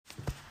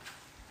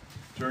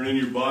Turn in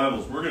your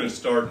Bibles. We're going to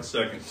start in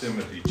 2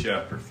 Timothy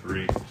chapter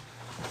 3.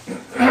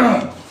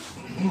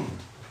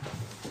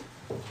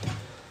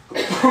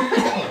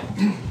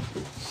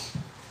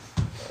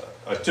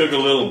 I took a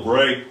little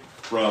break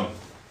from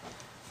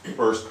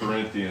 1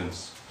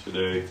 Corinthians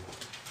today.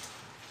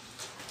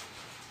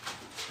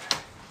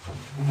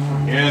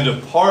 And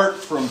apart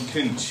from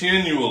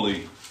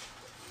continually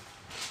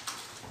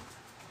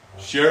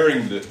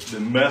sharing the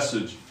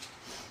message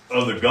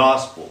of the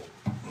gospel,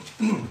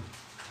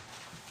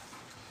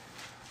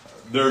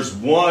 there's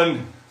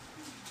one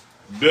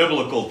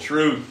biblical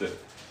truth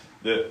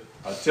that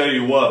I tell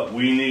you what,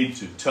 we need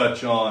to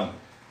touch on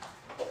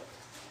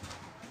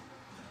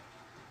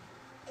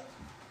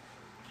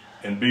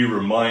and be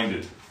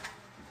reminded.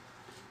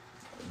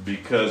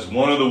 Because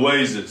one of the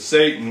ways that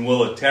Satan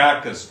will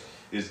attack us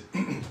is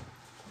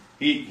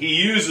he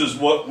uses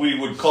what we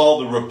would call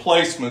the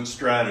replacement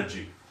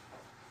strategy.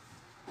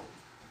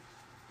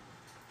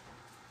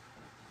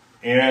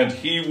 And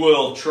he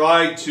will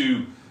try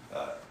to...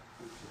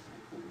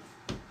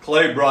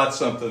 Clay brought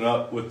something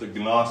up with the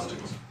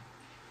Gnostics.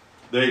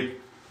 They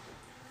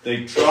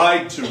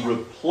tried to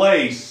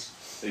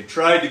replace, they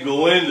tried to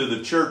go into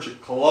the church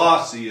at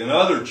Colossae and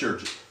other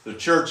churches. The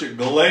church at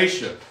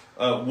Galatia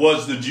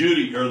was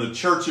the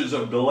churches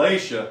of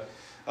Galatia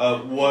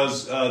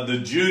was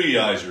the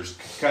Judaizers,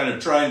 kind of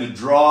trying to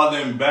draw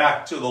them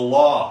back to the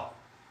law.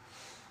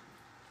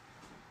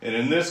 And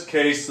in this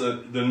case,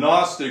 the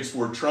Gnostics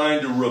were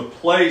trying to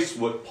replace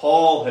what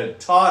Paul had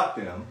taught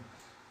them,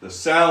 the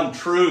sound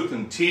truth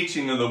and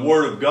teaching of the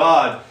Word of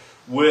God,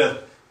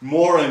 with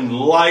more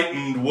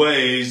enlightened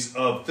ways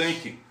of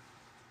thinking.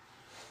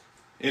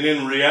 And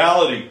in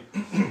reality,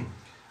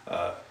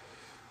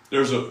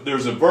 there's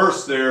a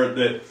verse there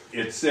that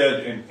it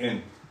said,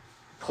 in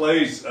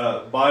Clay's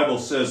Bible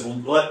says,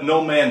 "Let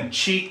no man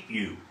cheat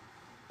you."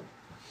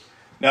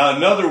 Now,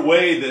 another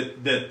way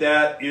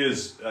that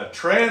is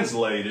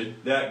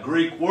translated, that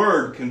Greek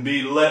word can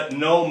be, "Let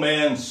no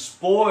man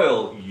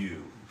spoil you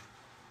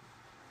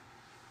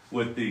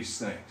with these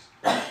things."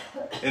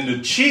 And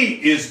to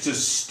cheat is to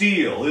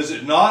steal, is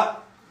it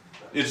not?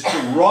 It's to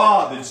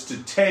rob, it's to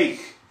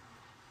take.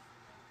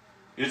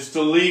 It's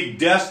to leave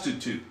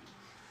destitute.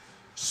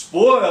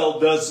 Spoil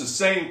does the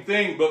same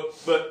thing,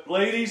 but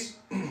ladies,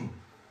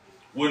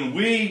 when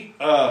we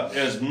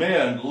as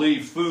men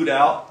leave food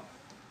out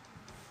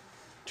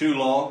too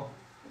long,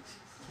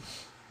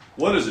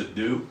 what does it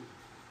do?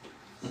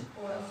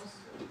 Spoils.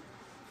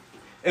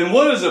 And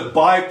what is a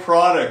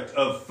byproduct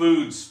of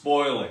food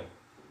spoiling?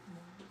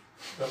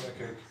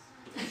 Stomachache.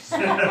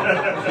 Yeah.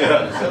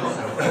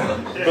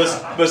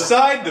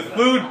 Beside the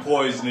food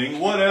poisoning,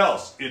 what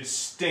else? It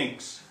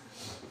stinks.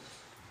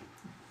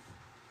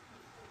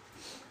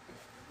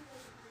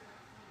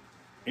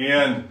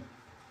 And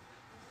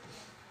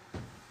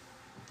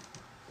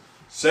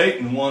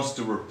Satan wants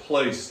to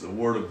replace the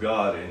Word of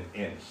God,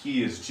 and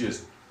he has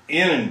just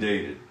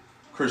inundated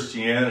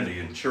Christianity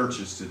and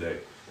churches today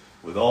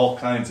with all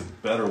kinds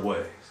of better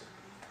ways.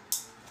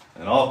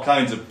 And all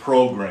kinds of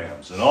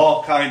programs, and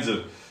all kinds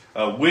of...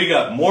 we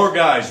got more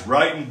guys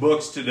writing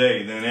books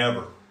today than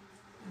ever.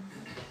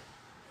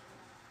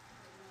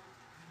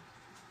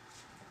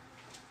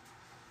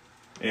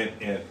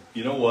 And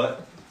you know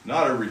what?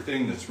 Not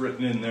everything that's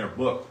written in their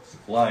book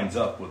lines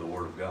up with the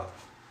Word of God.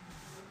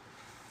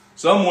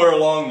 Somewhere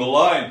along the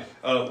line,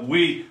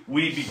 we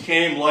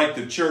became like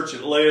the church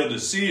at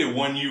Laodicea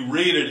when you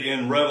read it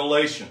in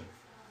Revelation.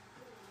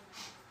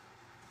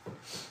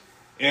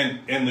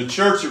 And the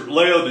church at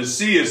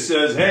Laodicea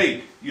says,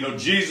 hey, you know,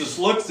 Jesus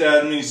looks at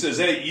them and he says,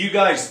 hey, you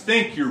guys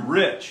think you're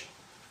rich.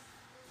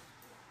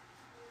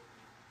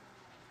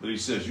 But he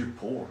says, you're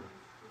poor.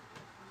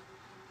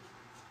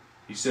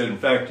 He said, in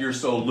fact, you're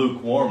so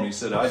lukewarm. He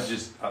said, I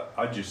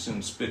just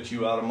soon spit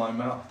you out of my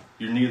mouth.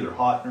 You're neither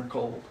hot nor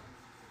cold.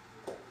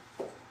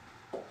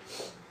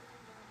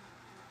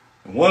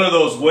 And one of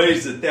those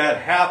ways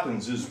that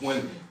happens is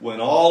when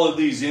all of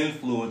these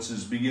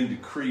influences begin to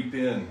creep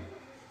in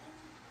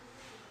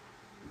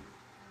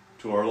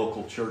to our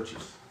local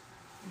churches.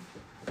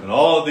 And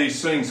all of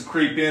these things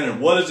creep in,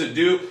 and what does it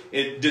do?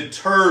 It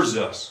deters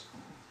us.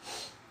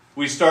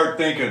 We start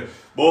thinking,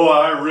 boy,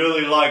 I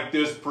really like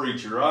this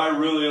preacher. I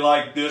really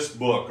like this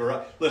book.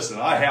 Listen,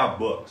 I have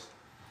books.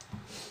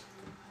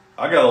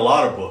 I got a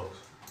lot of books.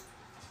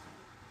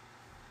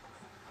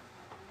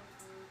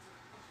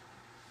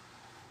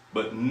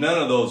 But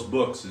none of those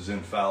books is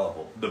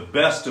infallible. The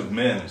best of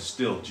men is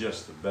still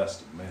just the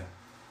best of men.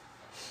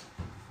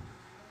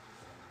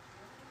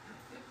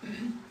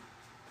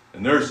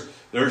 And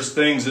there's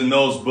things in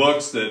those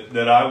books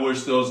that I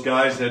wish those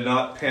guys had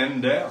not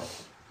penned down.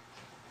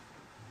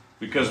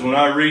 Because when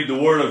I read the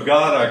Word of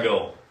God, I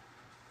go,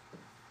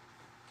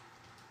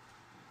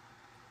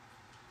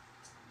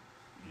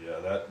 yeah,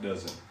 that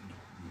doesn't,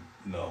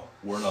 no,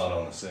 we're not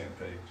on the same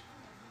page.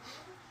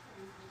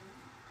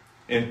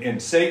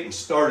 And Satan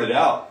started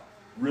out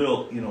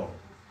real,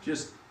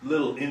 just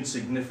little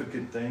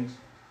insignificant things.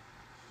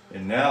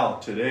 And now,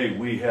 today,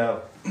 we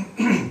have,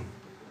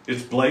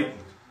 it's blatant.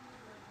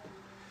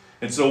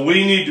 And so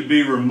we need to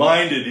be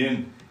reminded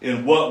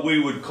in what we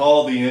would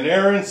call the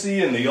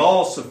inerrancy and the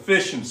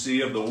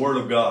all-sufficiency of the Word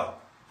of God.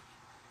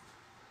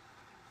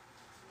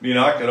 You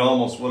know, I could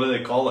almost, what do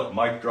they call it,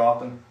 mic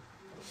dropping?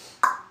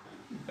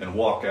 And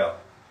walk out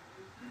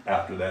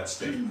after that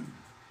statement.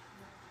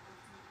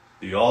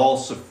 The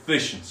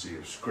all-sufficiency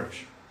of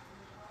Scripture.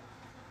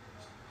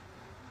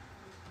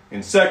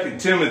 In 2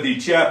 Timothy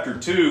chapter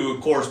 2,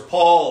 of course,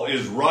 Paul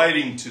is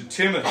writing to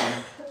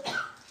Timothy,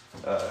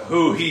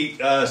 who he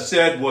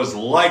said was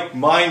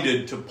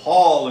like-minded to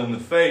Paul in the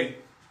faith.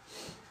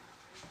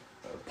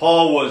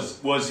 Paul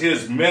was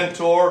his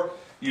mentor.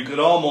 You could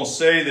almost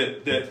say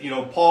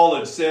that Paul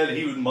had said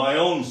he was my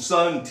own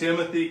son,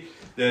 Timothy,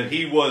 that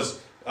he was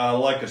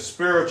like a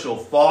spiritual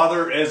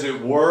father, as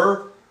it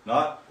were,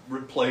 not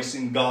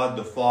replacing God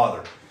the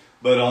Father,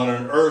 but on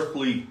an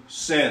earthly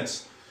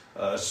sense,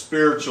 a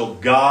spiritual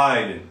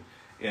guide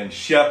and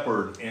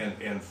shepherd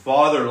and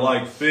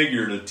father-like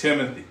figure to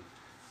Timothy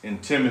in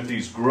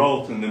Timothy's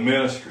growth in the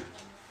ministry.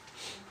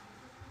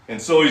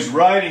 And so he's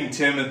writing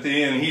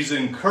Timothy and he's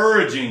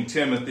encouraging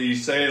Timothy,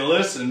 saying,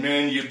 listen,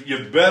 man,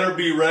 you better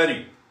be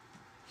ready.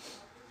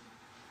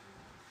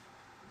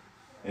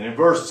 And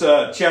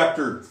in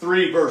chapter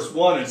 3, verse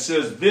 1, it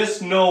says,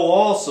 this know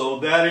also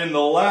that in the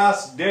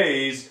last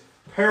days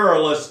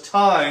perilous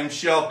times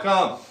shall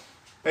come.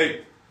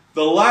 Hey,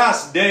 the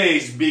last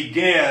days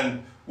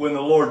began when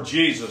the Lord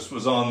Jesus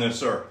was on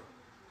this earth.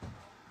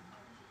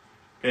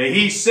 Okay,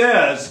 he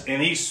says,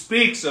 and he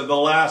speaks of the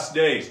last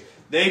days.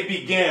 They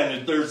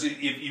began. If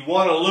you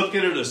want to look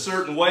at it a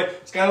certain way,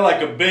 it's kind of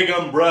like a big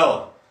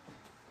umbrella.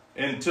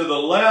 And to the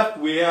left,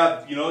 we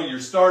have, you're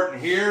starting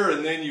here,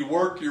 and then you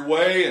work your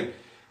way.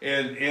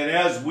 And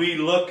as we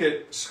look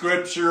at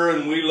Scripture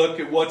and we look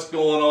at what's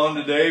going on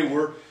today,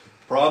 we're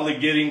probably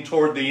getting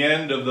toward the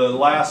end of the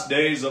last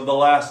days of the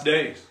last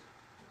days.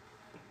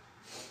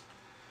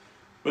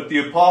 But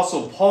the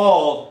Apostle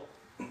Paul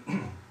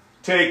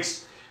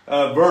takes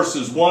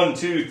verses 1,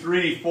 2,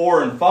 3,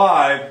 4, and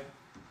 5,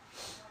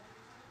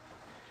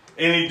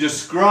 and he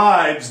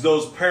describes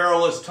those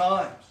perilous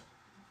times.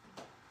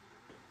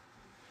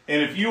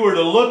 And if you were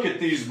to look at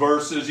these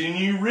verses and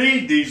you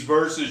read these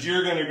verses,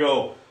 you're going to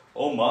go,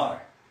 oh my.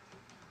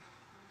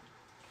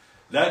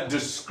 That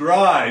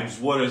describes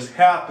what is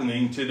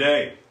happening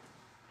today.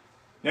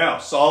 Now,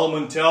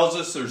 Solomon tells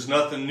us there's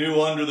nothing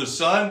new under the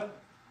sun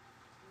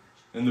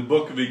in the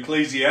book of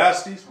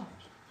Ecclesiastes.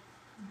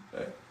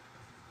 Okay.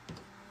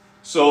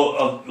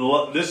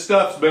 So this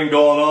stuff's been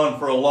going on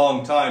for a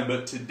long time,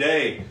 but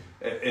today,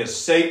 as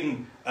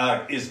Satan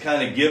is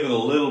kind of given a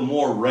little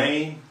more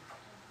reign,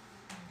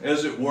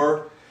 as it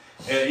were,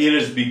 it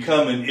is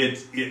becoming,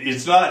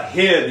 it's not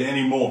hid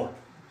anymore.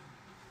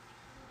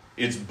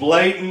 It's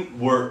blatant.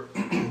 We're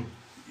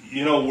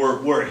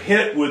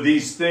hit with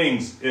these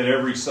things at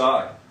every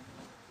side.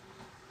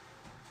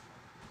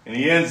 And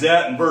he ends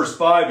that in verse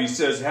 5. He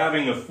says,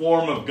 having a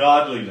form of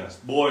godliness.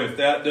 Boy, if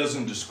that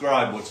doesn't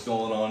describe what's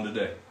going on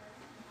today.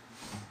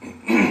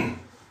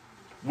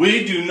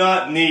 We do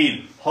not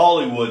need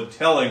Hollywood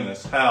telling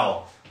us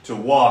how to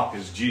walk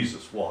as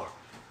Jesus walked.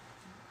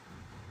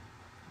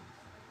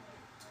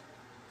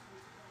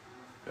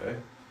 Okay?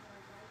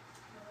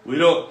 We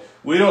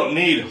don't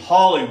need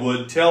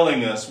Hollywood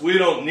telling us. We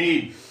don't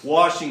need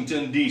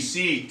Washington,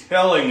 D.C.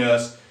 telling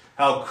us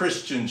how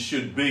Christians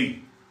should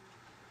be.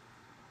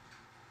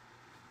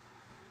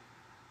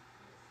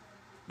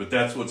 But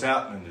that's what's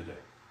happening today.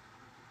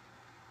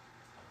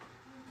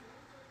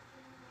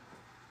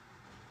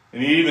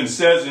 And he even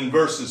says in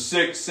verses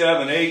 6,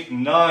 7, 8,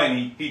 and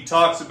 9, he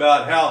talks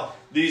about how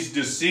these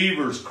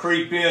deceivers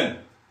creep in.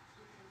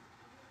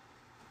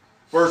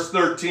 Verse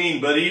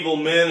 13, but evil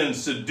men and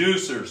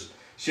seducers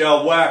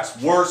shall wax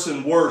worse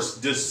and worse,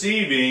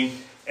 deceiving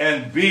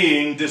and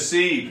being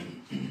deceived.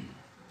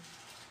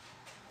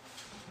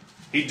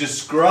 He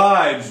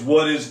describes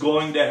what is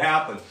going to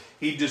happen.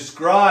 He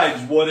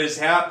describes what is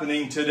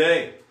happening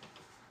today.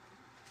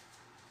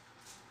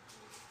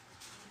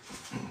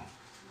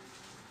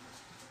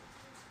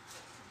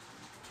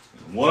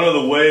 One of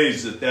the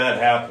ways that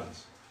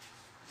happens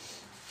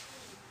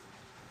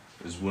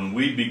is when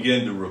we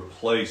begin to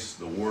replace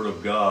the Word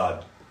of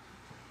God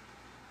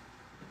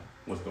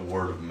with the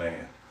word of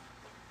man.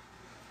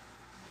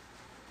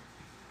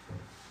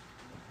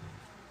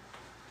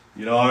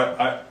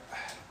 I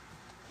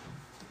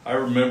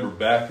remember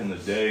back in the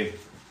day,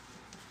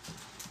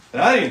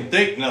 and I didn't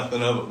think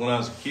nothing of it when I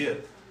was a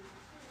kid.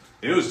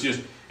 It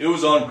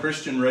was on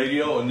Christian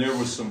radio, and there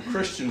was some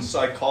Christian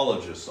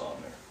psychologists on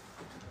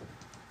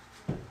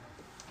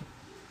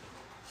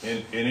there.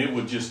 And it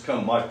would just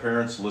come. My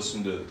parents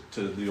listened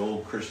to the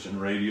old Christian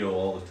radio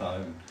all the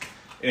time.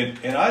 And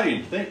I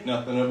didn't think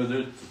nothing of it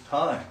at the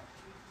time.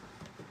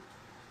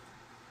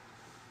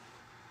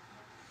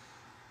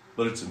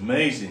 But it's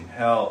amazing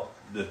how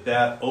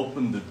that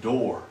opened the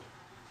door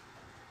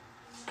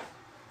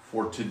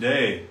for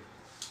today.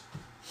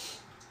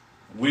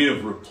 We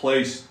have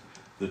replaced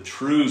the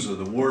truths of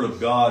the Word of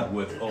God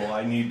with,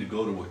 I need to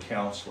go to a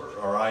counselor,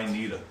 or I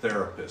need a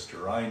therapist,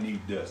 or I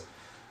need this.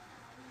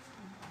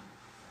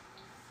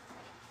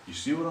 You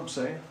see what I'm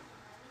saying?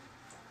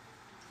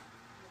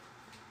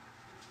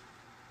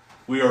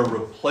 We are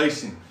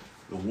replacing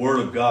the Word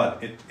of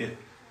God.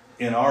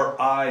 In our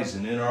eyes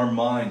and in our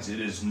minds, it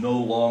is no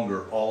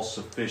longer all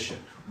sufficient.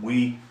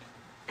 We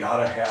got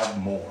to have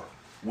more.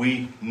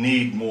 We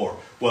need more.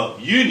 Well,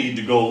 you need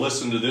to go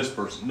listen to this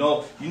person.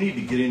 No, you need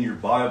to get in your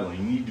Bible and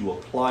you need to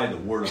apply the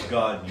Word of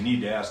God. You need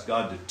to ask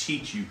God to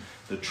teach you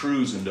the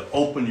truths and to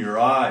open your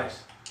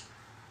eyes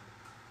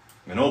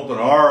and open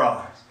our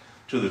eyes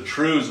to the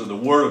truths of the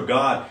Word of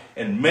God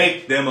and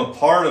make them a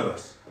part of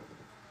us.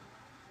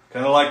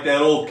 Kind of like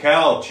that old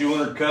cow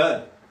chewing her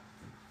cud.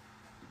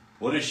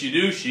 What does she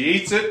do? She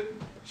eats it.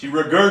 She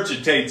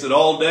regurgitates it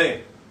all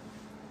day.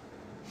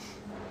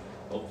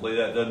 Hopefully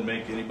that doesn't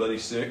make anybody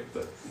sick,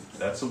 but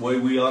that's the way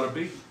we ought to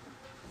be.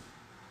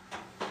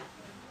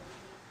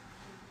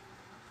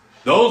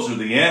 Those are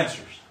the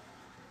answers.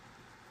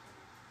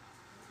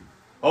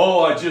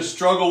 Oh, I just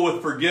struggle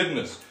with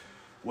forgiveness.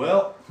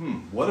 Well,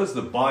 what does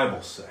the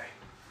Bible say?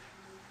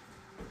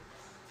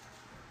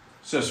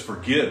 It says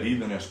forgive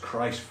even as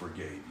Christ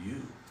forgave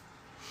you.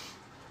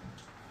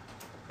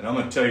 And I'm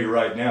going to tell you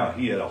right now,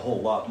 He had a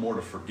whole lot more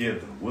to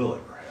forgive than we'll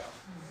ever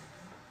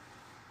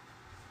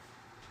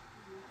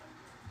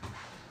have.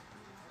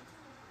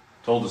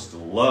 Told us to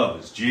love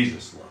as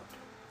Jesus loved.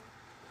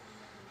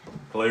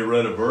 Clay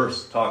read a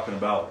verse talking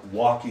about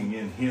walking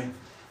in Him.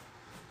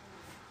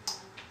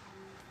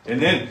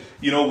 And then,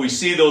 we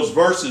see those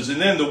verses,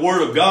 and then the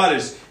Word of God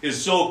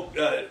is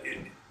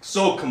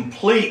so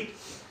complete,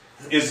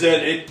 is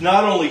that it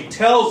not only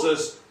tells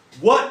us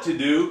what to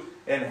do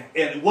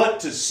and what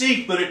to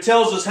seek, but it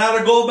tells us how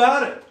to go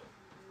about it.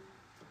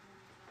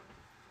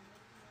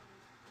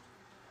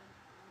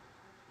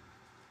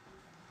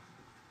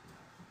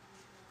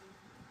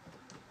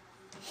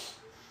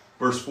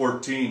 Verse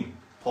 14,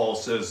 Paul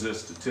says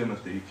this to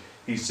Timothy.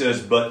 He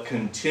says, but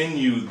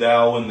continue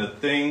thou in the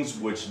things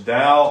which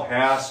thou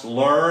hast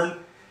learned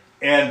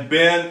and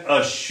been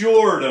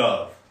assured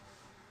of.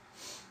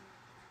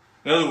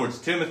 In other words,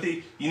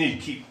 Timothy, you need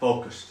to keep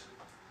focused.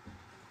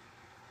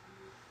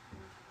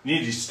 You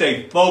need to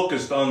stay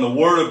focused on the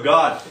Word of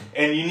God.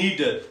 And you need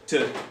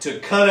to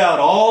cut out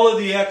all of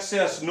the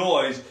excess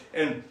noise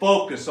and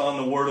focus on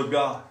the Word of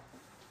God.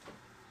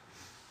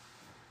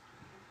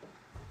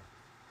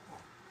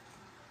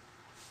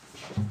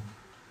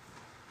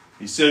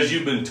 He says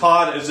you've been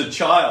taught as a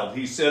child.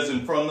 He says,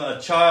 and from a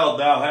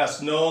child thou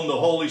hast known the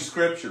Holy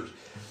Scriptures.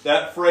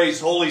 That phrase,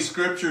 Holy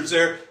Scriptures,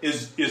 there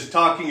is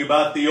talking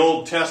about the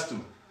Old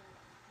Testament.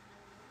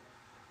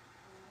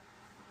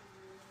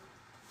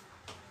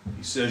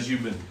 He says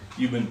you've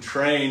been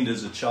trained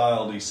as a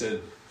child. He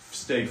said,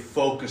 stay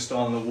focused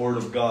on the Word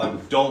of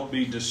God. Don't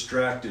be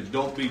distracted.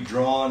 Don't be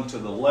drawn to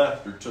the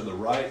left or to the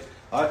right.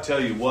 I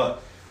tell you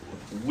what,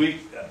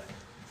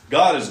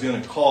 God is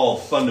going to call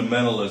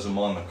fundamentalism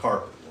on the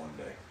carpet.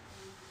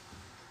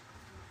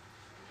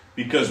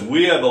 Because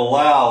we have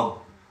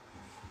allowed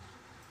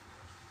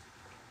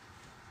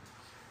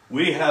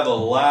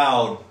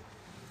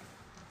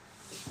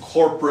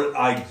corporate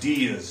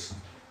ideas.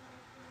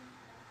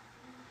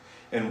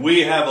 And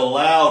we have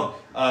allowed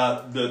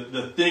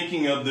the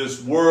thinking of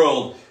this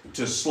world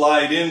to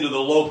slide into the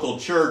local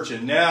church.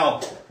 And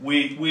now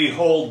we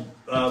hold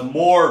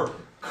more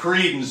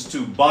credence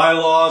to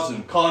bylaws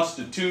and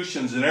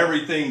constitutions and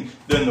everything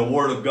than the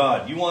Word of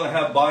God. You want to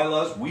have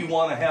bylaws? We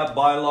want to have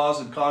bylaws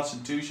and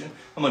constitution.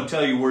 I'm going to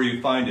tell you where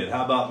you find it.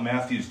 How about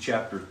Matthew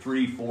chapter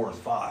 3, 4, and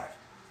 5?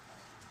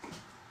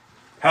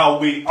 How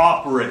we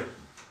operate,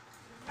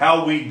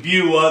 how we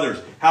view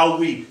others, how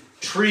we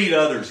treat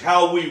others,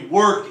 how we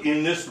work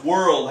in this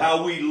world,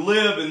 how we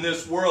live in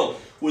this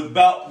world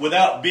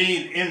without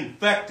being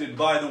infected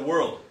by the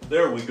world.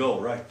 There we go,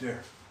 right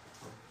there.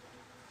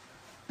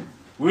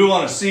 We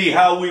want to see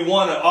how we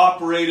want to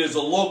operate as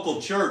a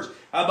local church.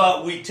 How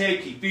about we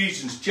take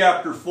Ephesians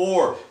chapter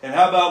 4, and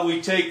how about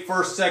we take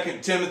 1st,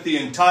 2nd Timothy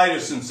and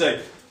Titus and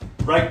say,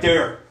 right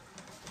there.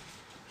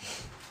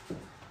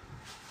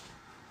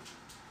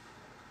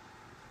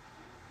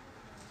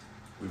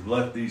 We've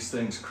let these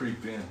things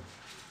creep in.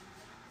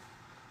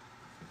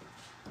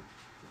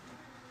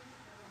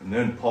 And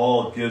then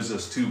Paul gives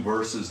us two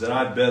verses that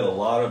I bet a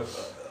lot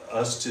of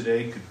us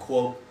today could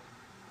quote.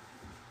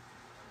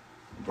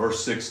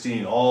 Verse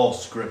 16, all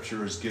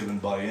Scripture is given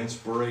by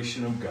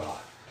inspiration of God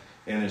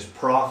and is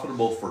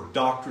profitable for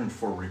doctrine,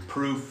 for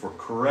reproof, for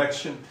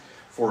correction,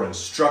 for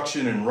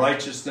instruction in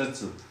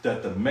righteousness,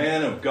 that the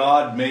man of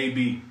God may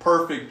be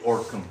perfect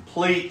or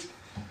complete,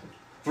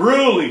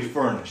 thoroughly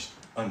furnished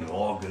unto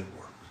all good works.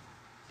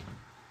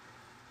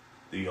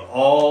 The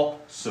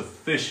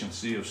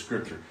all-sufficiency of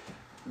Scripture.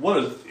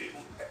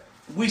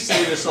 We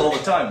say this all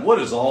the time. What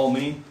does all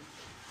mean?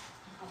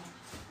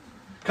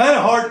 Kind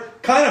of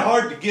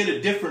hard to get a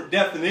different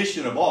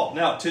definition of all.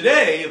 Now,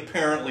 today,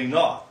 apparently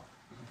not.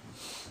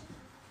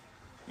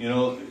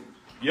 You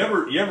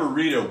ever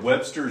read a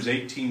Webster's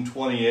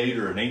 1828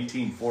 or an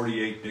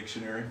 1848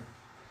 dictionary?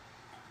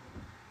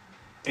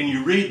 And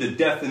you read the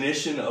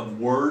definition of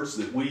words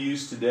that we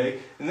use today,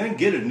 and then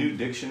get a new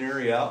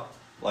dictionary out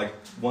like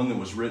one that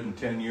was written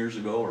 10 years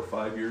ago or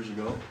 5 years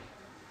ago?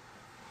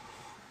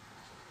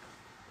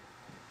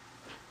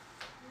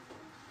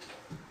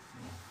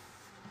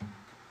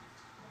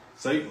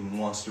 Satan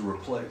wants to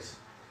replace.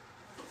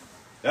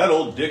 That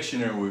old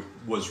dictionary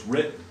was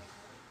written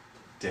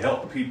to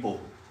help people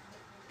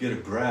get a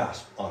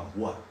grasp on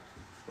what?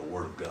 The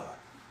Word of God.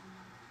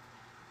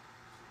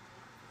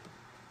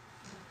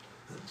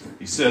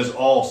 He says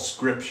all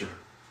Scripture.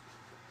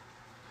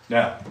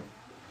 Now,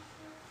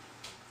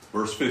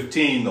 verse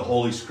 15, the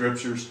Holy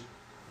Scriptures,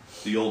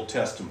 the Old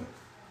Testament.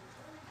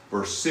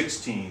 Verse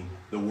 16,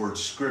 the word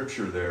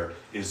Scripture there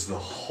is the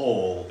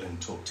whole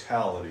and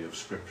totality of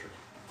Scripture.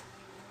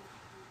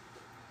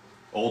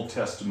 Old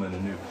Testament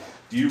and New.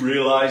 Do you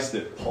realize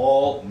that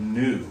Paul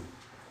knew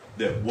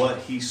that what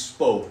he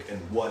spoke and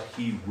what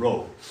he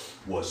wrote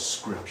was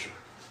Scripture?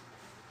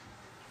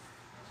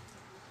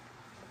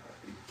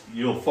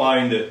 You'll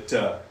find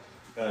that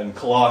in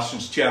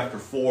Colossians chapter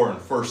 4 and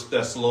 1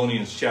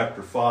 Thessalonians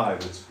chapter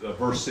 5. It's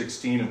verse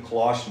 16 of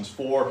Colossians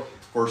 4,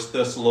 1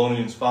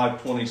 Thessalonians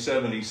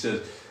 5:27. He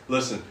says,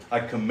 listen, I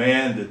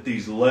command that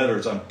these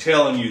letters, I'm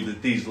telling you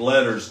that these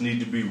letters need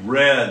to be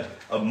read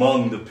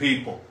among the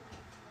people.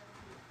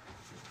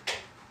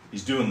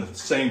 He's doing the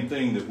same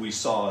thing that we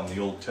saw in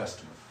the Old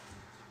Testament.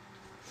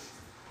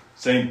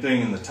 Same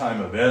thing in the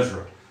time of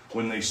Ezra,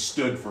 when they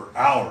stood for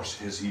hours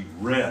as he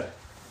read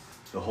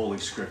the Holy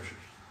Scriptures.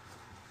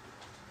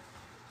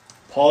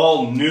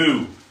 Paul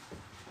knew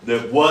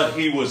that what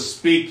he was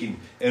speaking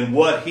and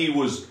what he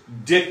was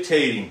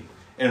dictating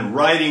and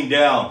writing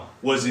down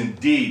was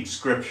indeed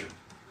Scripture.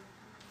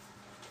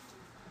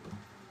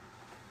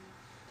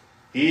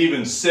 He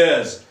even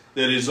says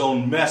that his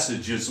own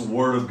message is the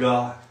Word of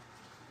God.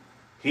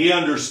 He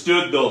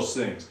understood those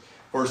things.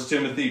 1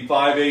 Timothy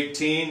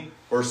 5:18,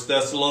 1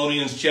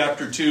 Thessalonians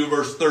chapter 2,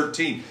 verse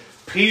 13.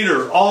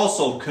 Peter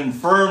also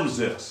confirms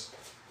this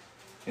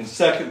in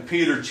 2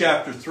 Peter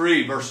chapter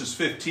 3, verses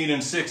 15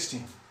 and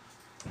 16.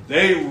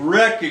 They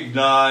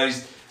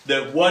recognized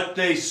that what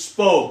they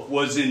spoke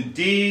was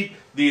indeed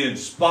the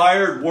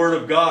inspired Word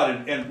of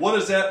God. And what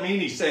does that mean?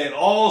 He's saying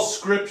all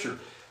Scripture.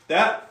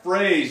 That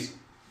phrase,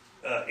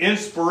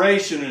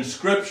 inspiration in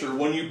Scripture,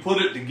 when you put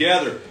it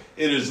together,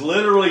 it is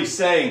literally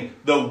saying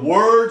the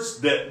words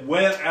that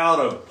went out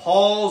of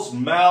Paul's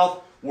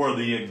mouth were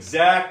the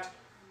exact,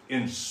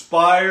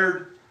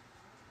 inspired,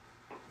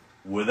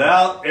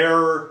 without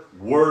error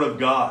Word of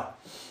God.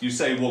 You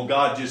say, well,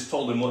 God just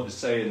told him what to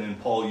say, and then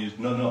Paul used...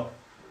 No.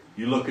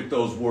 You look at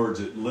those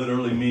words, it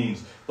literally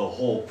means the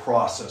whole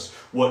process.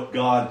 What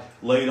God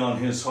laid on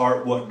his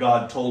heart, what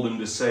God told him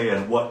to say,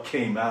 and what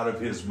came out of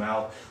his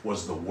mouth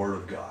was the Word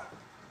of God.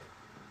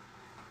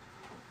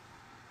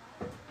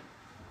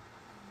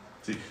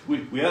 See,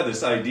 we had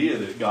this idea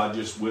that God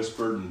just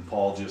whispered and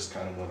Paul just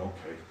kind of went,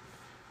 okay,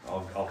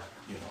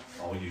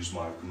 I'll use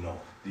my... No,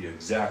 the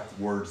exact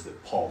words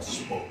that Paul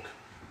spoke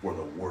were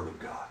the Word of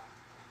God.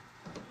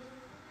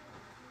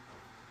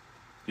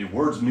 The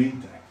words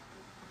mean things.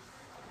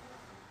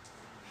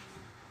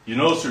 You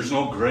notice there's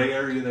no gray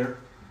area there?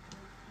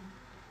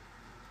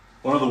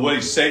 One of the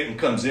ways Satan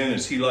comes in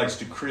is he likes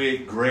to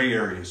create gray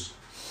areas.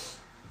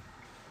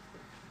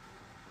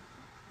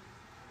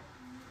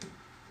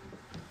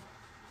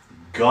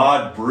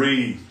 God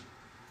breathed.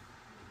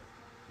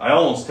 I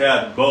almost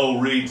had Bo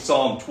read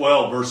Psalm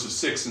 12, verses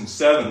 6 and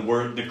 7,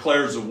 where it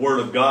declares the Word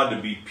of God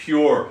to be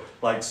pure,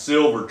 like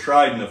silver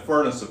tried in the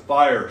furnace of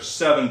fire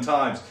 7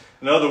 times.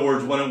 In other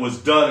words, when it was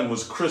done, it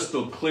was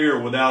crystal clear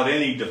without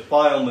any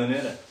defilement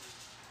in it.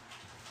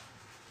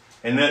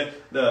 And that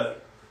the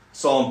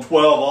Psalm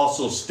 12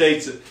 also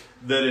states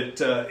that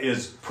it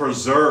is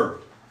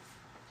preserved.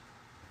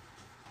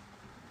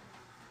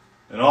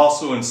 And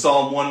also in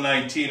Psalm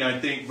 119, I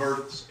think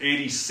verse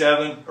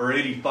 87 or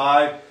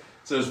 85, it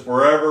says,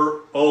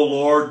 forever, O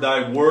Lord,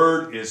 thy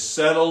word is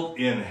settled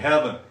in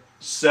heaven.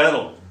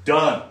 Settled,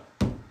 done,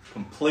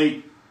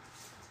 complete.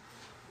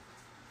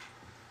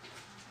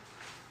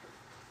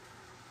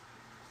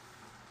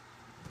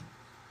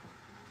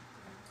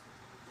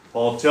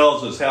 Paul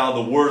tells us how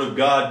the Word of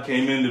God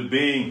came into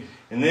being.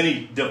 And then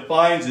he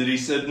defines it. He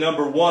said,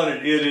 number 1,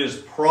 it is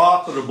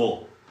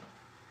profitable.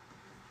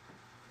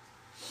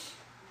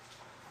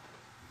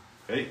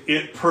 Okay?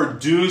 It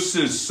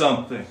produces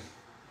something.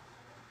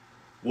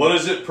 What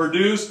does it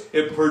produce?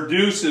 It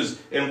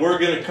produces, and we're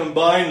going to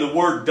combine the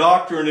word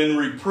doctrine and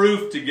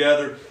reproof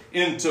together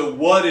into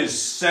what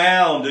is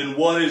sound and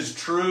what is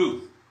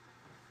truth.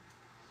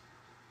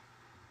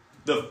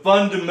 The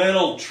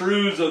fundamental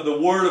truths of the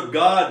Word of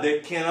God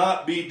that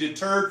cannot be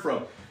deterred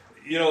from.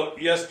 You know,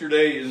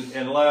 yesterday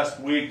and last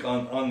week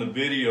on the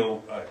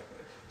video, I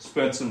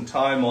spent some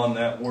time on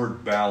that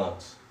word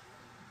balance.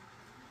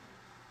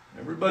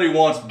 Everybody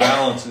wants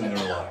balance in their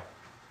life.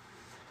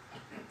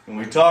 And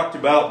we talked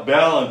about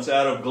balance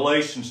out of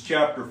Galatians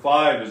chapter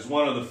 5 as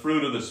one of the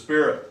fruit of the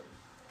Spirit.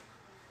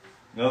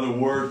 Another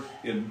word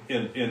in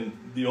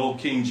the Old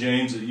King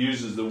James, it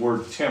uses the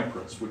word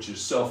temperance, which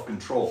is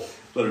self-control.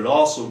 But it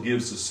also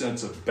gives a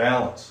sense of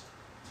balance.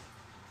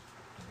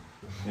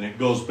 And it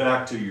goes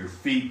back to your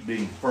feet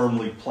being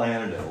firmly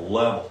planted at a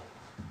level.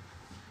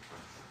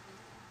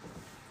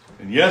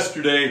 And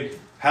yesterday,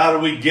 how do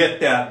we get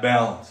that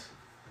balance?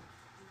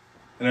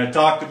 And I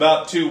talked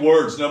about two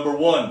words. Number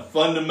one,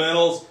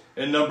 fundamentals,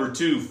 and number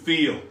two,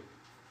 feel.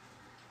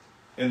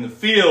 And the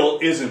feel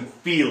isn't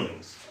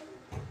feelings,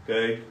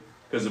 okay?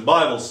 Because the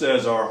Bible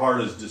says our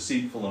heart is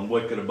deceitful and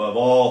wicked above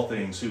all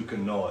things. Who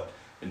can know it?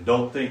 And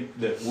don't think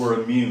that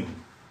we're immune.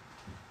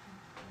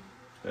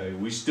 Okay?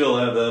 We still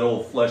have that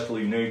old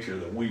fleshly nature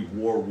that we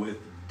war with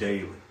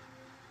daily.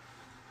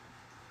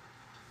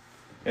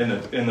 And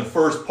the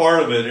first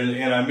part of it,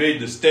 and I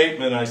made the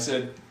statement, I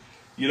said,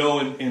 you know,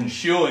 in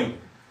shoeing,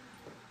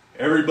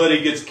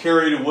 everybody gets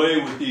carried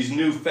away with these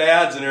new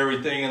fads and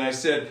everything. And I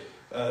said,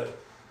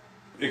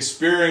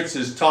 experience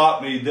has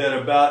taught me that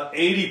about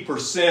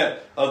 80%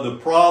 of the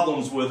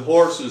problems with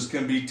horses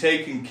can be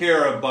taken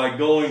care of by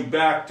going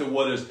back to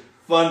what is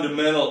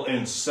fundamental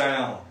and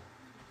sound.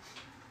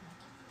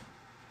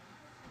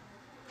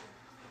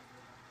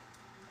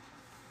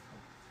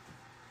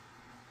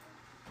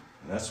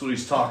 And that's what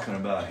he's talking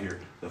about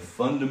here. The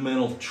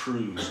fundamental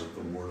truths of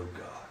the Word of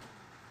God.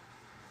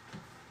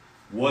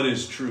 What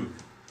is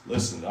truth?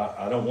 Listen,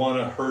 I don't want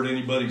to hurt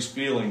anybody's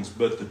feelings,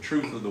 but the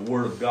truth of the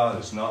Word of God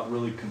is not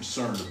really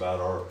concerned about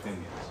our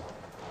opinions.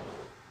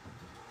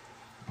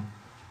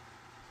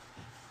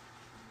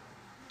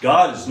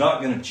 God is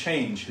not going to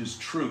change His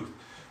truth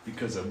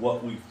because of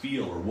what we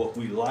feel or what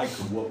we like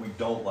or what we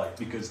don't like.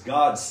 Because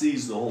God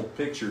sees the whole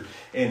picture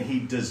and He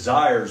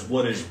desires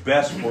what is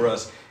best for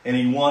us. And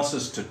He wants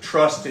us to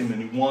trust Him,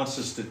 and He wants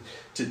us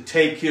to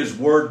take His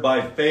Word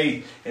by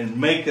faith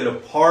and make it a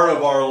part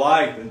of our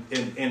life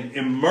and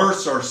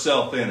immerse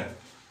ourselves in it.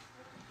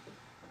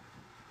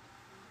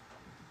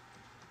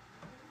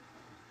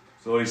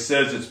 So He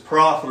says it's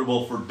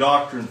profitable for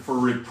doctrine, for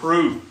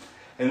reproof.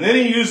 And then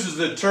He uses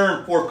the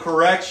term for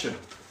correction.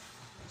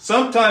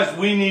 Sometimes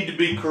we need to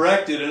be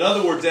corrected. In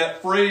other words,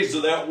 that phrase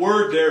or that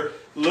word there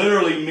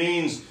literally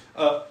means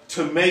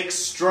to make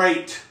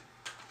straight.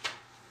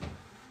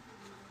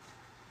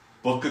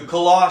 Book of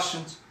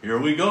Colossians. Here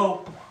we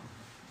go.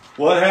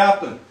 What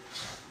happened?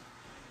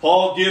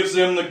 Paul gives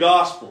them the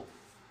gospel.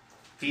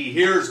 He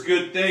hears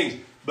good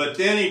things, but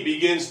then he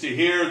begins to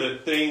hear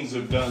that things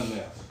have done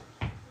this.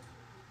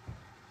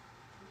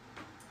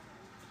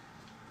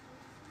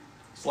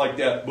 It's like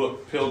that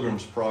book,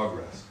 Pilgrim's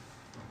Progress.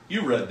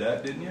 You read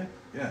that, didn't you?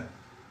 Yeah.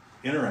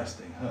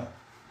 Interesting, huh?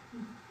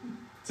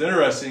 It's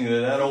interesting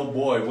that old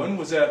boy, when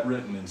was that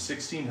written? In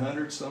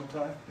 1600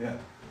 sometime? Yeah.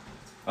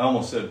 I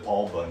almost said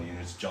Paul Bunyan.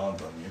 It's John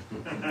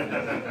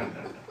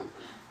Bunyan.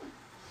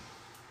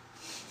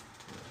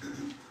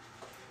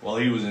 While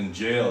he was in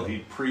jail,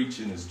 he'd preach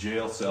in his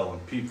jail cell,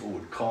 and people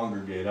would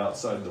congregate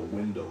outside the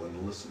window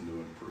and listen to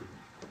him preach.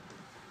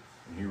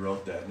 And he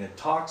wrote that. And it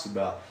talks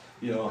about,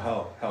 you know,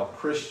 how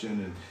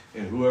Christian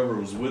and whoever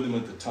was with him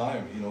at the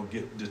time, you know,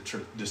 get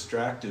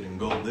distracted and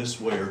go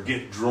this way or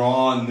get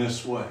drawn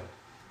this way.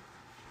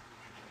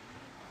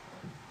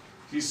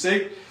 You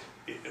see,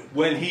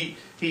 when he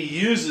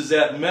uses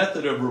that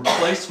method of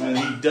replacement,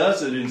 he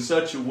does it in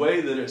such a way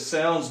that it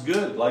sounds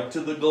good. Like to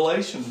the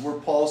Galatians, where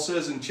Paul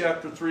says in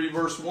chapter 3,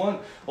 verse 1,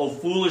 O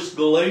foolish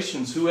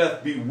Galatians, who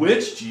hath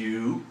bewitched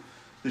you,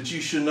 that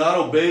you should not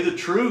obey the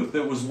truth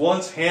that was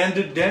once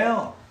handed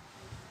down?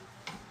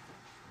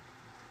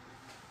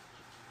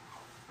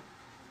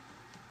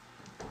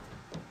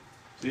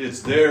 See,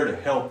 it's there to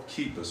help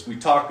keep us. We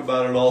talk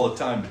about it all the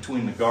time,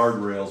 between the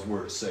guardrails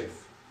where it's safe.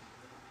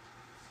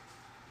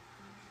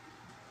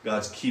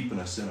 God's keeping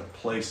us in a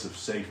place of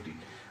safety.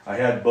 I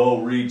had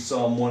Bo read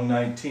Psalm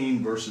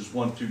 119, verses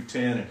 1 through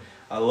 10, and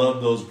I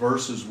love those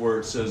verses where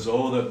it says,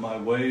 Oh, that my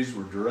ways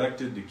were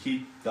directed to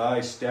keep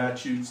thy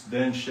statutes,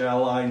 then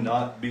shall I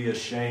not be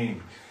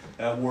ashamed.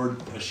 That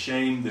word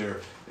ashamed there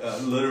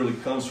literally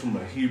comes from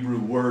a Hebrew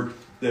word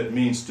that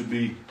means to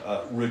be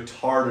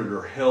retarded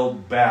or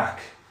held back.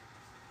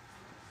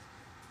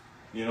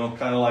 You know,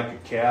 kind of like a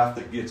calf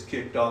that gets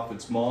kicked off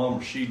its mom,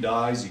 or she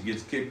dies, he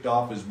gets kicked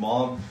off his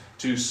mom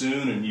too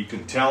soon, and you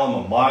can tell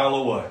him a mile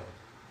away.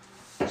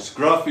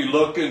 Scruffy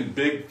looking,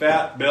 big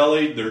fat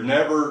bellied, they're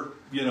never,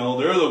 you know,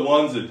 they're the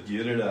ones that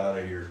get it out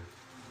of here.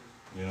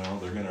 You know,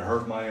 they're going to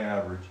hurt my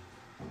average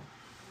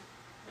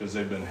because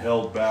they've been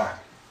held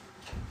back.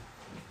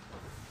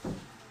 And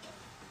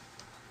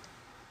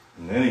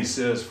then he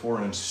says,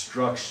 for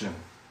instruction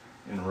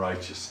in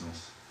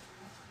righteousness.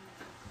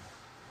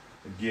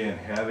 Again,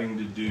 having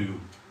to do.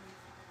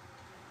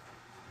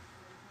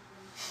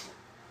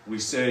 We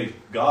say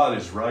God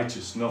is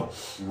righteous. No,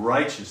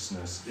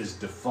 righteousness is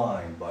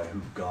defined by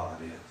who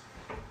God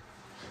is.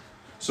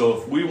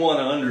 So if we want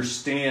to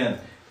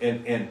understand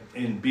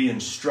and be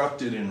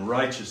instructed in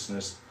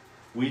righteousness,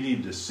 we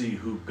need to see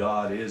who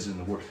God is in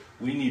the Word.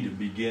 We need to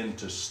begin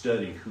to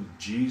study who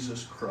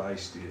Jesus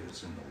Christ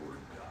is in the Word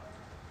of God.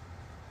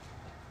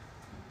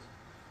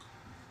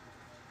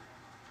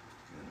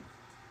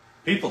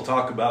 People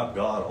talk about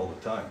God all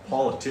the time.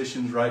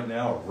 Politicians right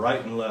now are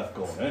right and left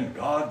going, and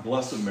God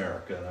bless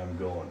America. And I'm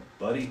going,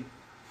 buddy,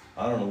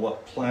 I don't know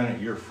what planet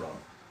you're from,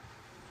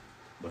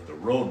 but the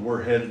road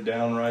we're headed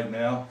down right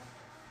now,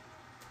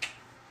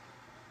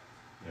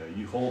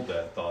 you hold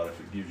that thought if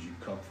it gives you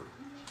comfort.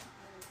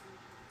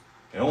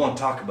 And I want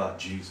to talk about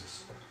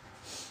Jesus.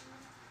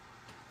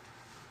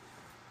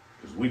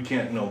 Because we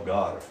can't know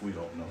God if we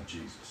don't know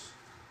Jesus.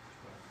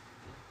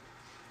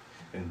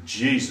 And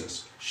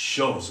Jesus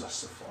shows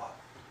us the Father.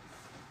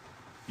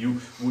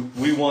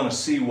 We want to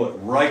see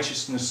what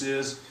righteousness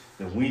is,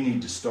 then we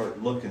need to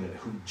start looking at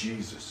who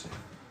Jesus is.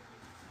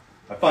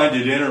 I find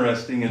it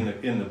interesting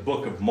in the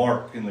book of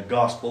Mark, in the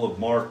Gospel of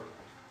Mark,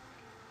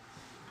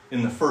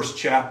 in the first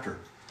chapter,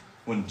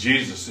 when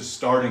Jesus is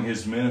starting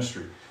his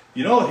ministry.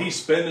 You know what he's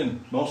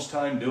spending most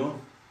time doing?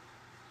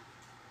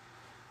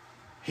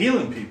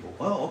 Healing people.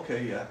 Well,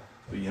 okay, yeah.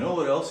 But you know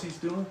what else he's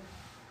doing?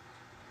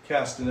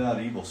 Casting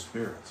out evil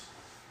spirits.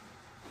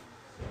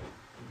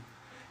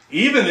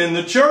 Even in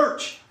the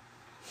church.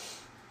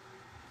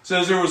 It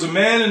says there was a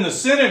man in the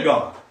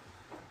synagogue.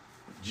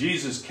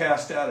 Jesus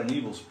cast out an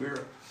evil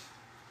spirit.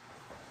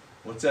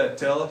 What's that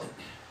tell us?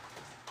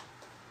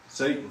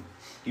 Satan,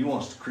 he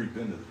wants to creep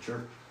into the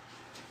church.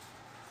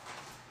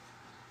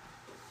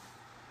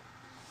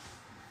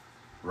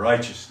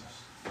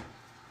 Righteousness.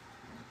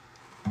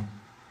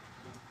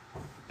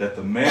 That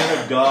the man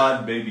of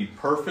God may be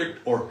perfect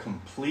or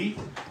complete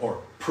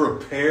or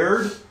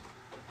prepared,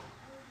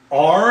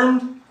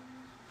 armed,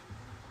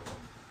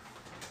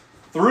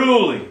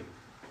 thoroughly.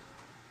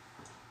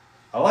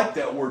 I like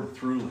that word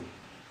thoroughly.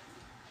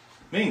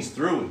 It means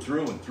through and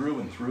through and through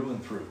and through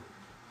and through.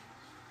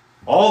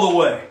 All the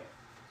way.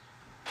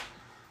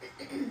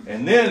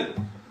 And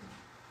then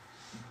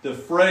the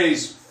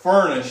phrase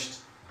furnished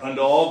unto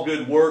all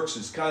good works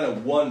is kind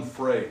of one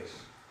phrase.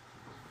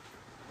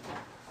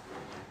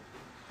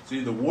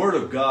 See, the Word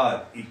of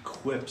God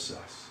equips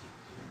us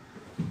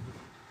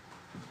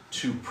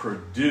to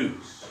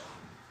produce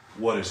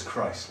what is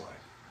Christ-like.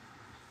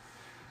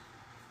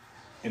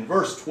 In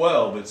verse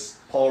 12,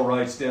 Paul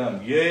writes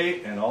down,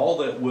 yea, and all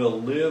that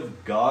will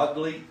live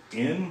godly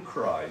in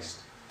Christ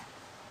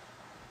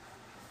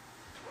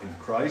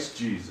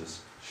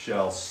Jesus,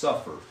 shall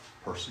suffer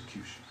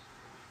persecution.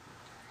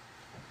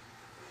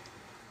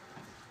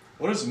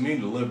 What does it mean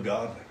to live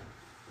godly?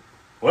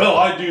 Well,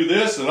 I do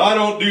this and I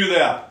don't do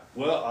that.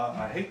 Well,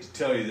 I hate to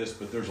tell you this,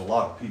 but there's a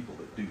lot of people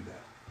that do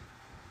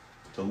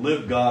that. To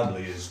live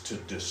godly is to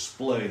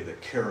display the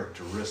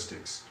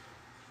characteristics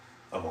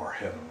of our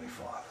Heavenly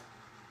Father.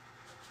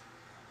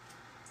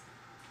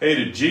 Hey,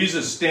 did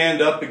Jesus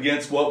stand up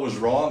against what was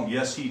wrong?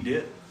 Yes, he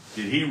did.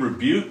 Did he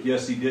rebuke?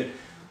 Yes, he did.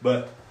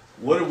 But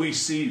what do we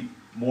see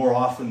more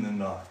often than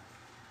not?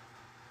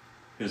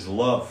 His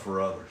love for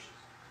others.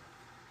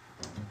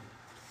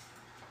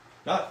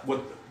 Not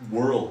what the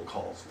world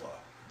calls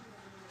love,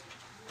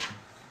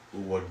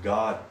 but what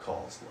God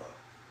calls love.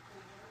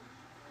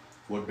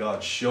 What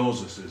God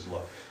shows us is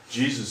love.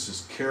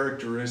 Jesus'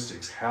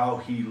 characteristics, how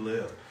he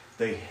lived,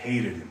 they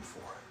hated him for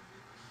it.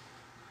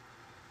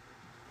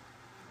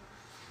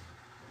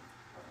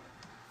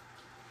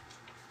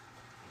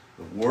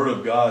 The Word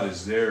of God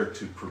is there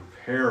to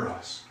prepare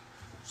us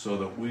so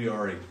that we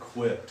are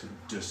equipped to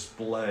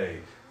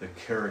display the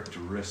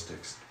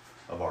characteristics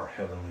of our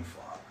Heavenly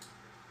Father.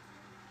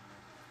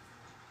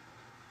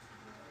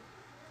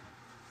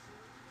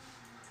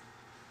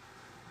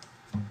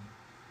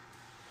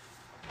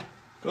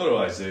 Go to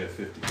Isaiah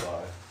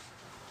 55.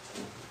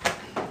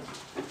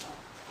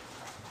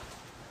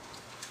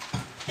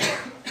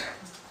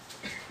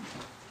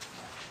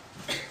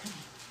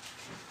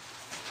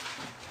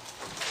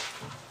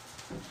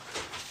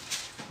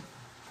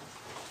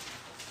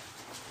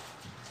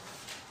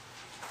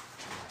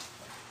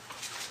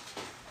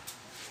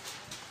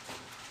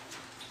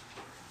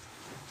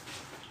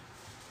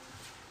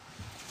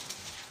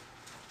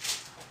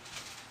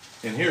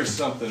 And here's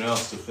something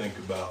else to think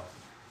about.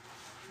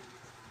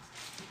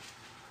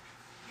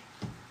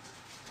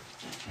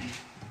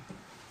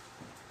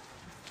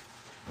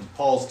 When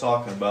Paul's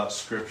talking about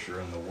Scripture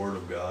and the Word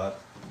of God,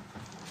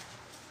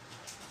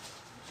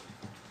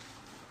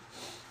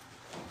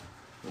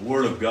 the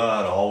Word of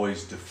God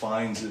always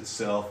defines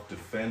itself,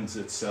 defends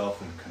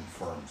itself, and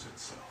confirms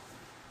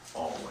itself.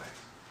 Always.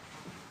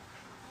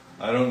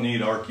 I don't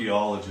need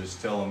archaeologists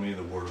telling me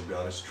the Word of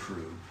God is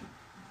true.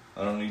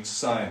 I don't need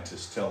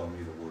scientists telling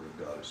me the Word of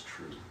God is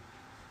true.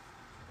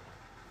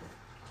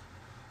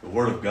 The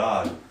Word of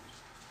God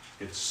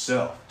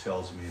itself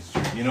tells me it's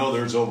true. You know,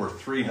 there's over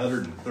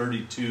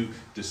 332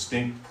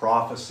 distinct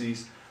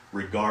prophecies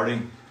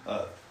regarding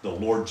the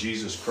Lord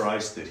Jesus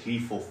Christ that he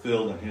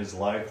fulfilled in his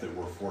life that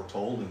were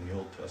foretold in the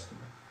Old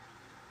Testament.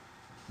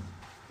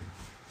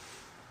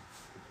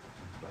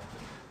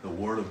 The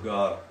Word of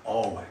God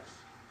always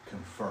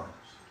confirms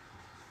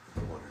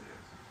what it is.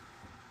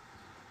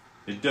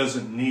 It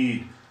doesn't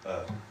need,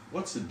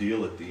 what's the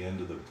deal at the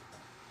end of the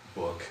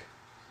book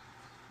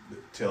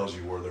that tells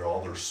you where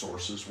all their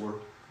sources were?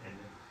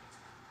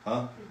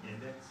 Huh?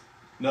 Index?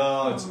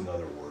 No, it's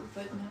another word.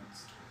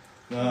 Footnotes.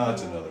 No,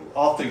 it's another word.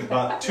 I'll think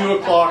about 2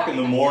 o'clock in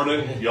the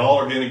morning, y'all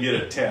are going to get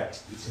a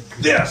text. It's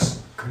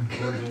this.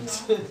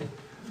 Concordance.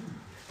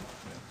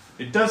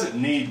 It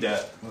doesn't need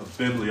that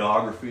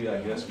bibliography, I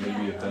guess,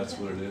 maybe if that's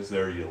what it is.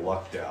 There, you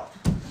lucked out.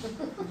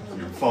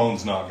 Your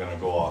phone's not going to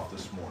go off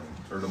this morning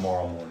or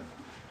tomorrow morning.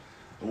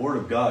 The Word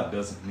of God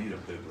doesn't need a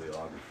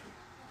bibliography.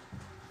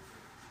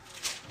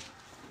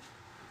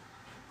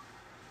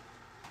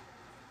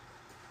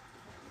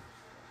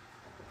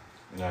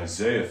 In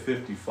Isaiah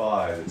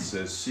 55, it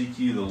says, "Seek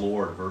ye the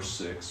Lord," verse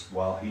 6,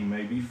 "while he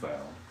may be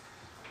found.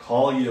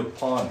 Call ye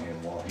upon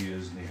him while he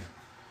is near."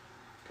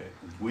 Okay,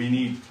 we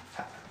need...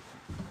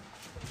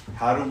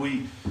 How do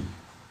we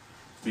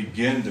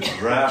begin to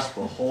grasp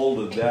a hold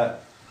of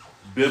that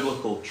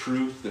biblical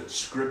truth that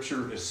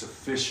Scripture is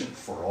sufficient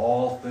for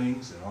all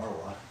things in our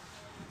life?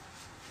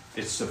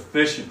 It's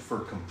sufficient for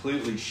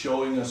completely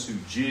showing us who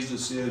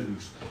Jesus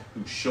is,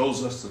 who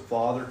shows us the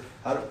Father.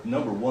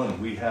 Number one,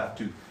 we have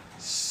to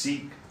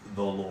seek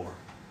the Lord.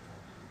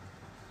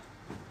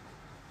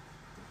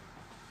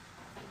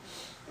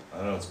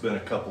 I know it's been a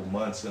couple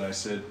months, and I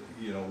said,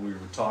 we were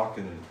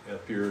talking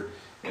up here,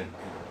 and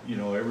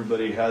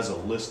everybody has a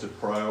list of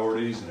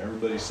priorities, and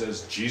everybody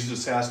says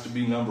Jesus has to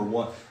be number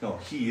one. No,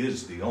 he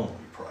is the only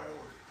priority.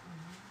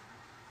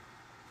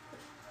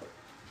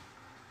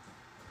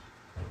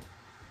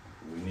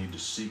 We need to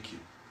seek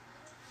him.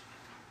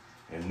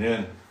 And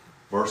then,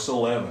 verse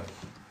 11,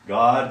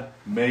 God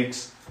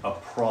makes a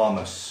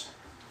promise.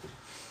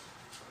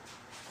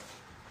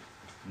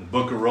 The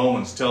book of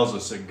Romans tells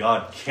us that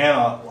God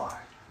cannot lie.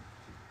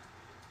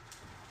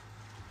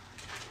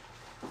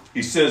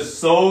 He says,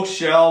 "So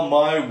shall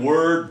my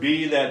word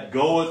be that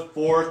goeth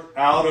forth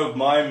out of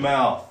my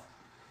mouth.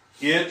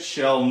 It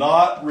shall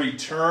not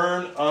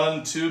return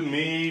unto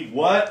me,"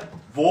 what?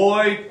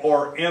 "Void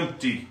or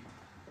empty."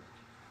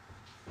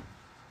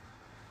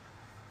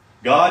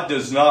 God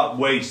does not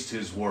waste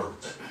his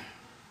words.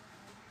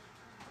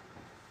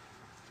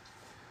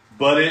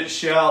 "But it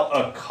shall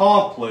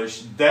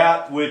accomplish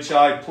that which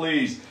I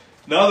please."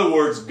 In other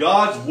words,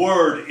 God's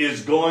word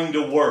is going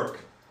to work.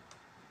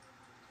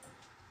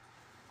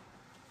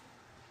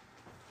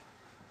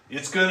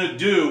 It's going to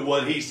do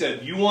what he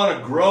said. You want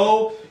to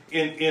grow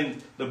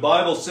in the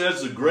Bible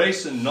says, the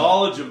grace and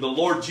knowledge of the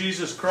Lord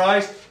Jesus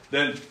Christ,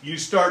 then you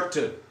start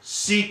to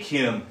seek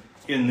him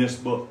in this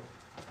book.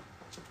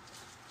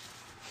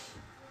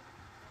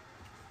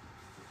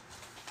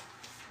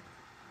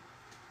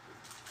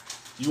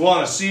 You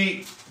want to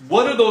see,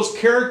 what are those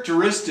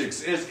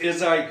characteristics?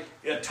 As I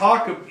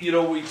talk,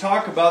 we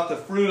talk about the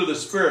fruit of the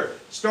Spirit.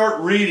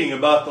 Start reading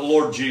about the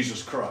Lord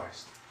Jesus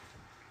Christ.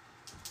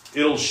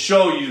 It'll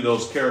show you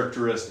those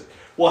characteristics.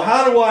 Well,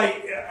 how do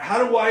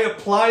I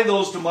apply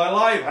those to my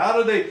life?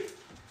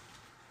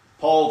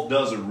 Paul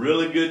does a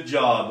really good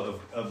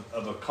job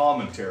of a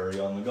commentary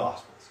on the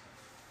Gospels.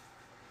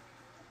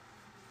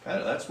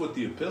 That's what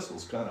the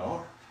epistles kind of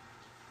are.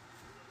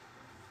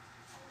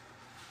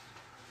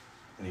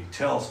 And he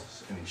tells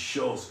us and he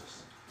shows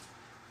us.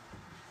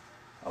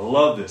 I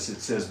love this.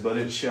 It says, "But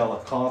it shall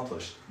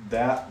accomplish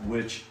that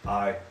which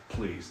I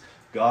please."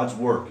 God's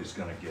work is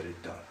going to get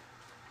it done.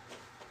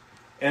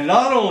 And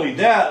not only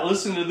that,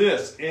 listen to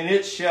this, "and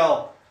it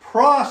shall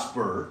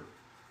prosper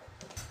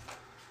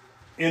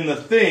in the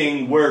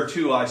thing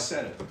whereto I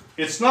sent it."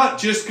 It's not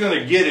just going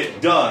to get it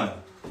done.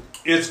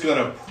 It's going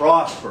to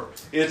prosper.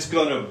 It's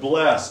going to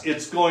bless.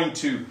 It's going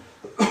to...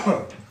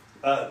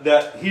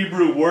 that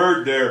Hebrew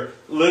word there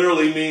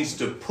literally means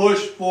to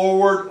push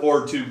forward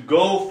or to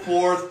go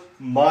forth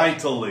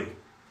mightily.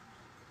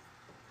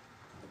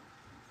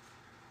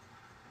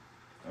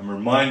 I'm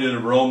reminded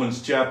of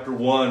Romans chapter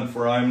 1,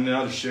 "For I am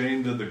not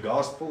ashamed of the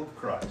gospel of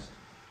Christ."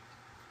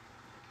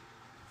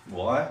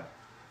 Why?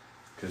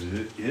 Because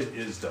it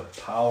is the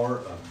power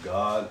of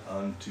God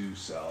unto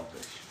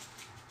salvation.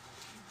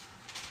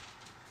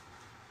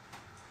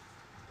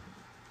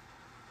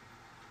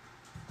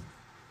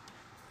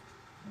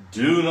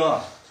 Do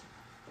not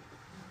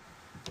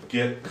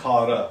get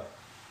caught up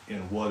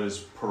in what is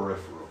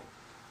peripheral.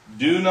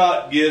 Do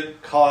not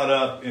get caught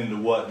up into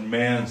what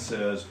man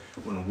says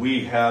when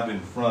we have in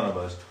front of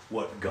us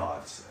what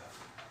God says.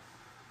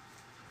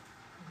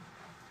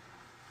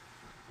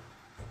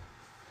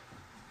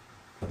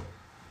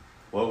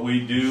 What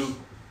we do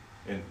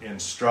and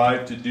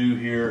strive to do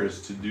here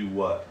is to do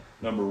what?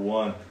 Number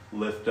one,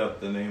 lift up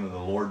the name of the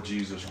Lord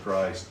Jesus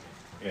Christ.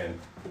 And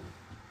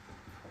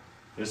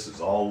this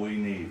is all we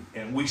need.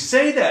 And we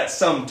say that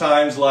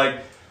sometimes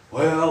like,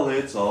 well,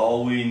 it's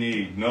all we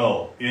need.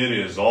 No, it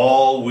is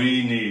all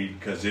we need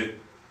because it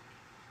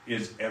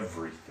is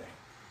everything.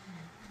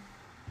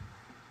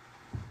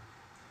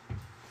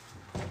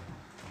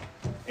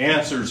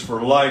 Answers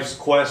for life's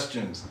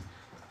questions.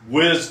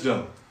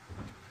 Wisdom.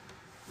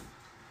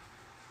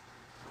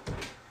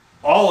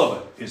 All of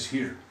it is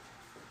here.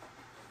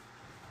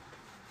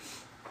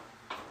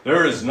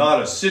 There is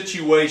not a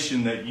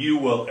situation that you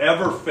will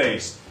ever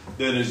face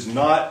that is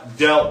not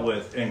dealt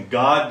with, and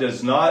God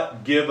does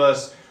not give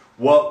us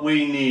what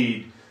we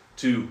need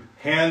to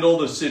handle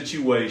the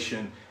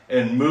situation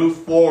and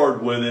move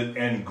forward with it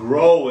and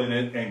grow in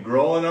it and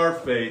grow in our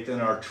faith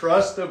and our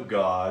trust of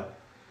God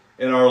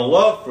and our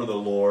love for the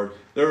Lord,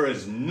 there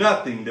is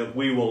nothing that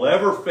we will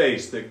ever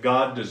face that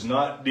God does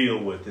not deal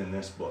with in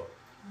this book.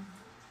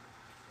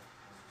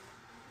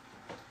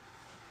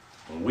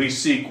 When we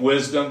seek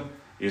wisdom,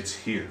 it's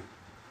here.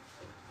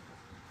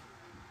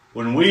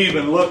 When we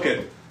even look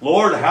at,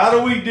 Lord, how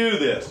do we do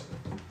this?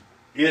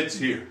 It's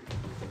here.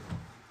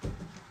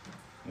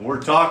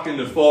 We're talking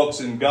to folks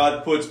and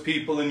God puts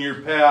people in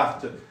your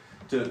path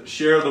to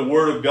share the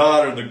Word of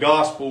God or the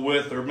gospel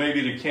with, or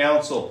maybe to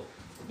counsel.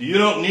 You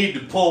don't need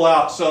to pull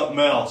out something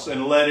else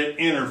and let it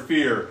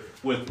interfere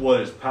with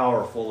what is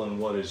powerful and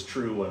what is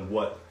true and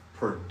what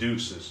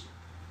produces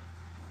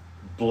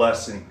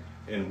blessing.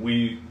 And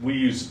we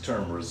use the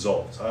term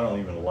results. I don't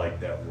even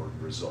like that word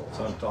results.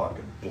 I'm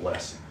talking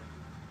blessing.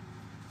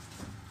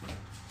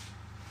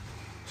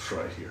 It's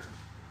right here.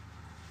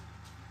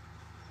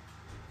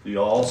 The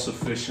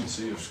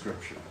all-sufficiency of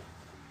Scripture.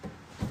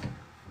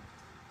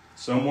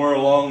 Somewhere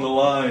along the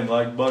line,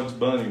 like Bugs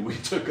Bunny, we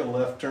took a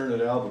left turn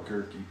at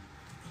Albuquerque.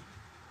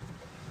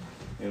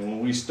 And when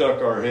we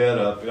stuck our head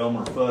up,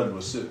 Elmer Fudd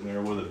was sitting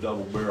there with a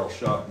double-barrel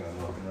shotgun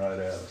looking right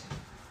at us.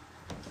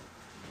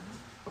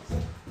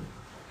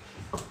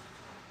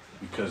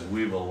 Because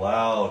we've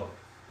allowed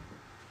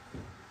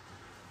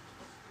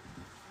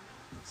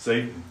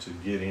Satan to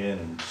get in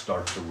and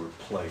start to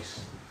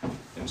replace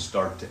and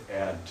start to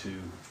add to.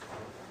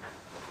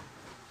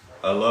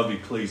 I love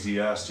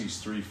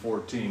Ecclesiastes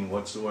 3:14.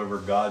 Whatsoever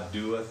God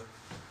doeth,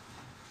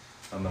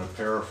 I'm going to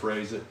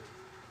paraphrase it.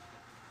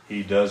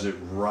 He does it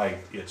right.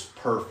 It's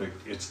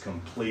perfect. It's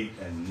complete.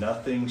 And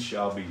nothing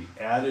shall be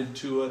added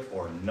to it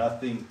or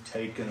nothing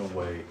taken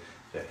away,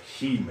 that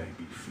he may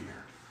be feared.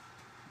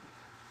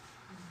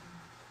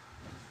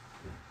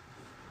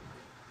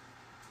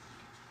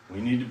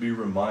 We need to be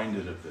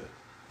reminded of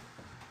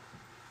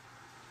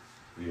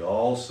the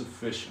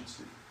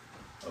all-sufficiency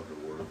of the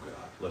Word of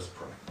God. Let's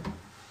pray.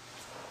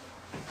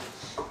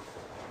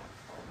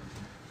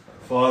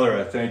 Father,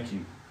 I thank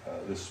you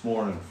this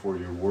morning for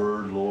your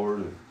Word,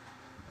 Lord. And,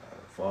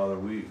 Father,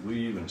 we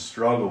even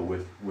struggle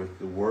with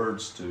the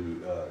words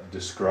to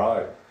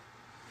describe.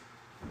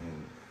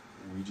 And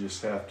we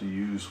just have to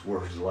use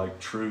words like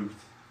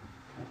truth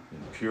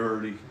and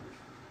purity.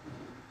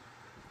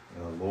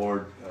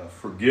 Lord,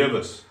 forgive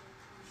us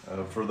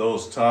for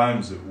those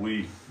times that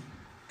we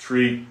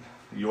treat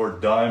your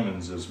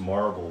diamonds as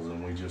marbles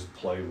and we just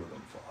play with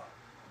them, Father.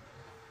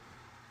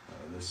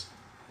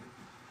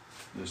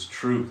 This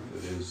truth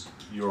that is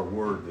your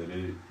word, that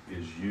it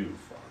is you,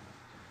 Father.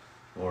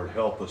 Lord,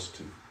 help us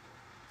to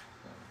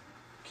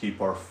keep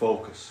our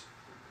focus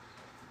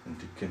and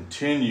to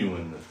continue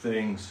in the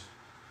things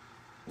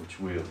which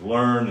we have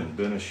learned and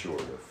been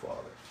assured of,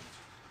 Father.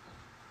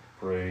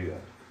 Pray,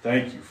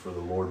 thank you for the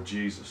Lord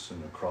Jesus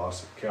and the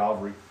cross of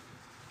Calvary.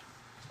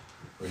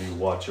 Pray you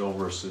watch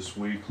over us this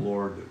week,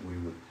 Lord, that we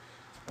would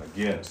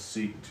again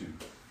seek to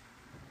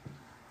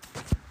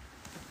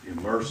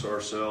immerse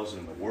ourselves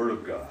in the Word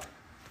of God,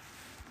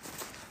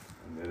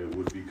 and that it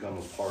would become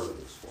a part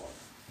of us, Father.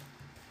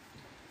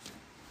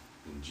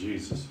 In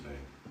Jesus'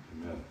 name,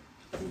 amen.